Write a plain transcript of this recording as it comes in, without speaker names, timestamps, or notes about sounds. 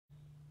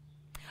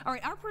All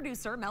right, our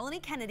producer, Melanie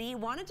Kennedy,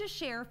 wanted to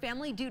share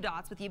family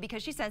do-dots with you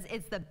because she says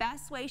it's the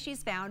best way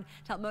she's found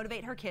to help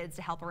motivate her kids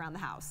to help around the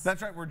house.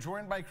 That's right. We're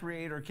joined by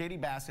creator Katie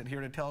Bassett here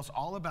to tell us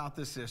all about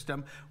this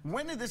system.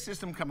 When did this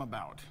system come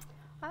about?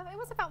 It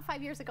was about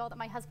 5 years ago that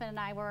my husband and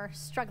I were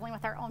struggling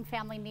with our own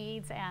family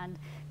needs and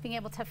being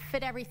able to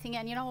fit everything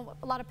in. You know,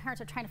 a lot of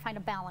parents are trying to find a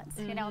balance.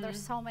 You know,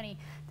 there's so many,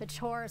 the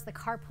chores, the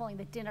carpooling,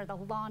 the dinner, the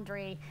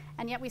laundry,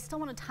 and yet we still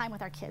wanted time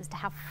with our kids to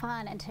have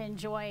fun and to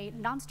enjoy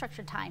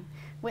non-structured time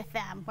with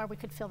them where we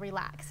could feel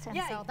relaxed. And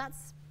so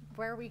that's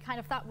where we kind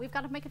of thought we've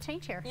got to make a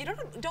change here. You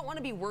don't want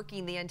to be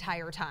working the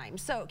entire time.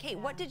 So, Kate,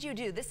 what did you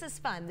do? This is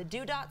fun, the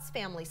Do-Dots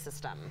family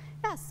system.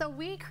 Yeah, so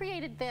we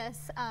created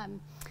this.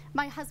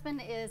 My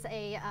husband is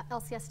a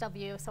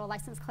LCSW, so a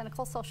licensed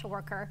clinical social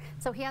worker.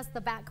 So he has the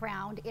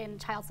background in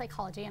child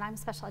psychology, and I'm a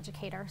special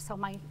educator, so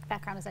my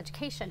background is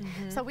education.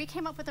 So we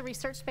came up with a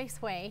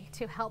research-based way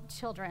to help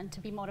children to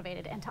be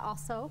motivated and to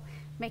also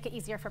make it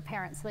easier for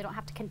parents so they don't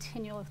have to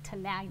continue to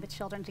nag the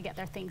children to get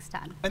their things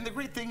done. And the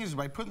great thing is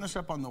by putting this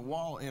up on the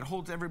wall, it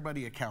holds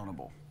everybody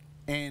accountable.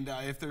 And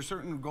if there's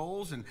certain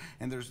goals and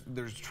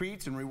there's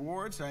treats and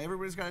rewards,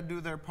 everybody's got to do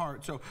their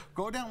part. So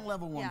go down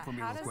level one for me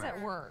real quick. How does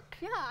it work?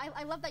 Yeah,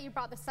 I love that you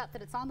brought this up,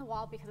 that it's on the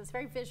wall because it's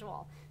very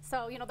visual.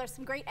 So, you know, there's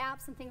some great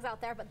apps and things out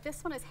there, but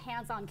this one is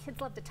hands-on.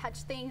 Kids love to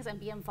touch things and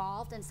be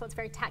involved, and so it's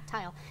very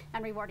tactile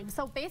and rewarding.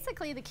 So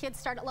basically, the kids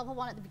start at level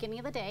 1 at the beginning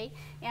of the day,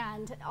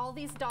 and all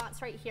these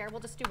dots right here, we'll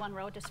just do one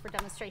row just for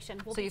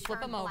demonstration. So you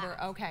flip them over,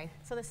 okay.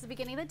 So this is the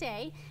beginning of the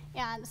day,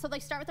 and so they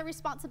start with their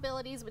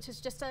responsibilities, which is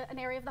just an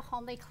area of the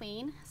home they clean.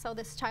 So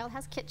this child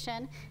has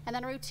kitchen, and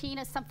then a routine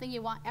is something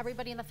you want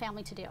everybody in the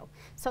family to do.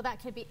 So that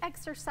could be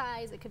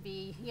exercise, it could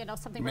be, you know,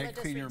 something Make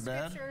religious, clean your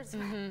bed.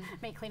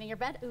 Make cleaning your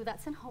bed. Ooh,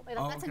 that's in home.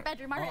 That's in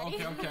bedroom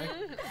already. Okay.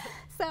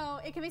 So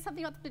it can be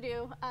something you want them to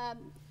do,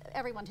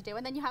 everyone to do,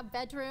 and then you have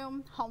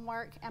bedroom,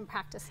 homework, and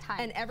practice time.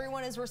 And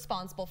everyone is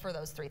responsible for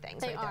those 3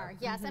 things. They are,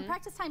 yes. And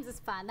practice times is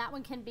fun. That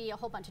one can be a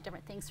whole bunch of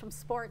different things, from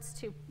sports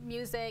to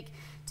music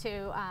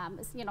to,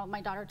 you know, my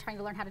daughter trying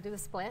to learn how to do the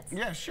splits.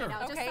 Yeah, sure. You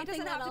know, okay, it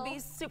doesn't have to be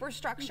super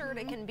structured.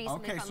 It can be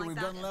something fun like that. Okay, so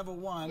we've done level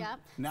 1. Yep.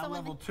 Now so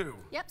level 2.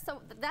 Yep.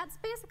 So that's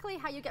basically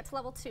how you get to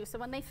level 2. So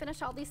when they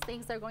finish all these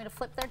things, they're going to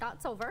flip their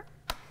dots over.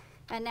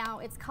 And now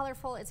it's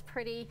colorful, it's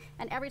pretty,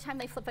 and every time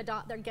they flip a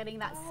dot, they're getting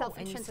that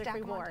self-intrinsic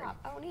reward.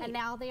 And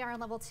now they are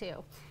in level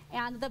 2.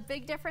 And the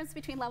big difference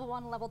between level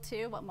 1 and level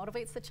 2, what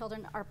motivates the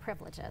children are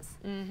privileges.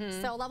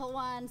 So level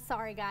 1,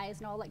 sorry guys,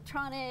 no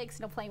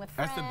electronics, no playing with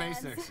friends.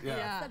 That's the basics, yeah.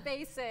 That's the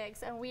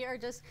basics, and we are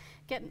just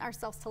getting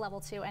ourselves to level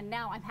 2. And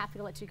now I'm happy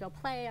to let you go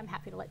play, I'm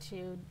happy to let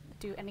you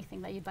do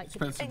anything that you'd like to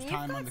do. Spend some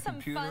time on the computer.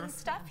 And you've got some fun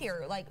stuff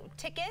here, like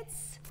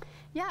tickets.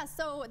 Yeah,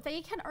 so they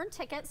can earn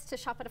tickets to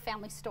shop at a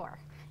family store.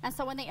 And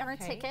so when they earn a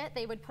ticket,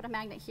 they would put a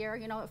magnet here.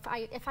 You know,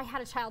 if I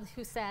had a child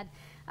who said,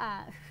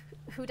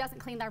 who doesn't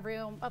clean their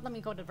room, let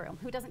me go to the room,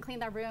 who doesn't clean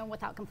their room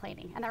without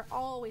complaining. And they're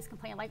always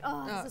complaining like,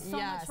 oh, this is so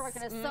much work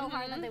and it's so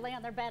hard, and then they lay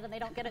on their bed and they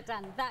don't get it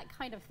done, that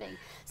kind of thing.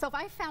 So if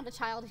I found a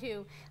child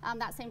who,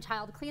 that same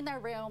child, cleaned their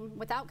room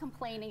without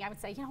complaining, I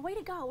would say, you know, way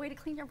to go, way to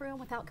clean your room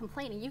without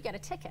complaining, you get a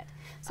ticket.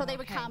 So they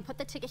would come, put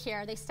the ticket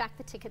here, they stack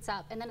the tickets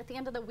up, and then at the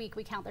end of the week,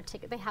 we count their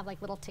ticket. They have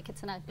like little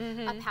tickets in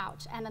a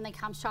pouch, and then they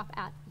come shop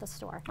at the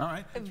store. All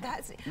right.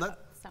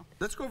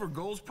 Let's go over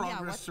goals,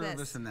 progress,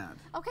 service, and that.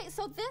 Okay,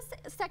 so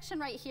this section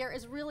right here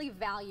is really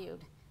values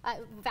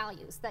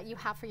that you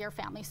have for your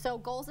family. So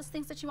goals is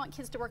things that you want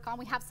kids to work on.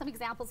 We have some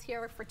examples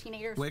here for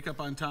teenagers. Wake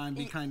up on time,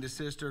 be kind to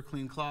sister,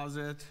 clean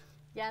closet.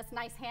 Yes,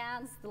 nice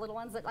hands, the little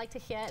ones that like to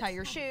hit. Tie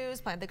your shoes,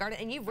 plant the garden,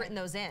 and you've written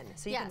those in,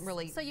 so you can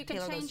really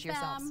tailor those to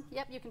yourselves.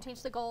 Yep, you can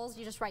change the goals,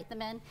 you just write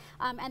them in.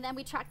 And then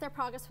we track their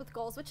progress with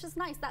goals, which is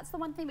nice. That's the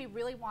one thing we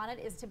really wanted,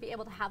 is to be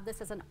able to have this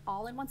as an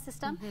all-in-one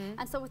system.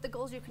 And so with the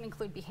goals, you can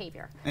include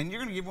behavior. And you're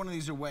going to give one of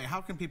these away. How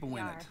can people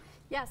win it?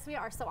 Yes, we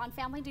are. So on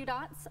Family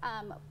Do-Dots,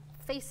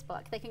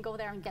 Facebook, they can go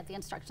there and get the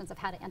instructions of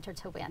how to enter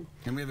to win.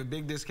 And we have a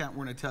big discount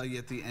we're going to tell you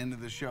at the end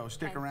of the show.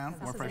 Stick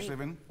around. More Fresh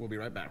Living. We'll be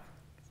right back.